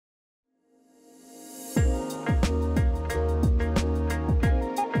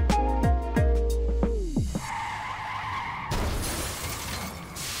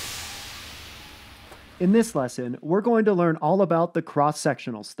In this lesson, we're going to learn all about the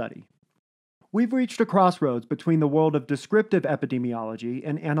cross-sectional study. We've reached a crossroads between the world of descriptive epidemiology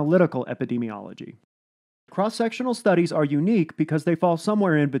and analytical epidemiology. Cross-sectional studies are unique because they fall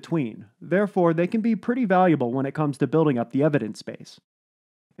somewhere in between. Therefore, they can be pretty valuable when it comes to building up the evidence base.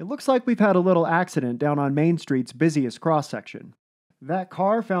 It looks like we've had a little accident down on Main Street's busiest cross-section. That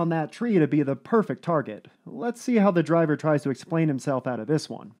car found that tree to be the perfect target. Let's see how the driver tries to explain himself out of this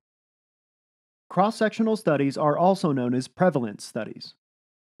one. Cross-sectional studies are also known as prevalence studies.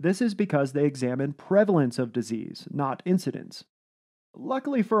 This is because they examine prevalence of disease, not incidence.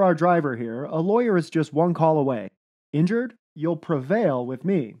 Luckily for our driver here, a lawyer is just one call away. Injured? You'll prevail with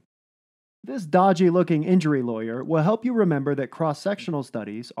me. This dodgy-looking injury lawyer will help you remember that cross-sectional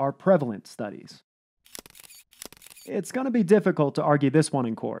studies are prevalent studies. It's going to be difficult to argue this one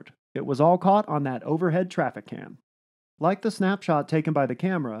in court. It was all caught on that overhead traffic cam. Like the snapshot taken by the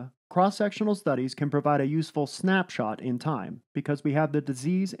camera, cross-sectional studies can provide a useful snapshot in time because we have the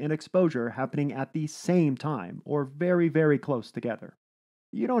disease and exposure happening at the same time or very, very close together.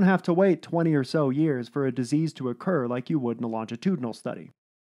 You don't have to wait 20 or so years for a disease to occur like you would in a longitudinal study.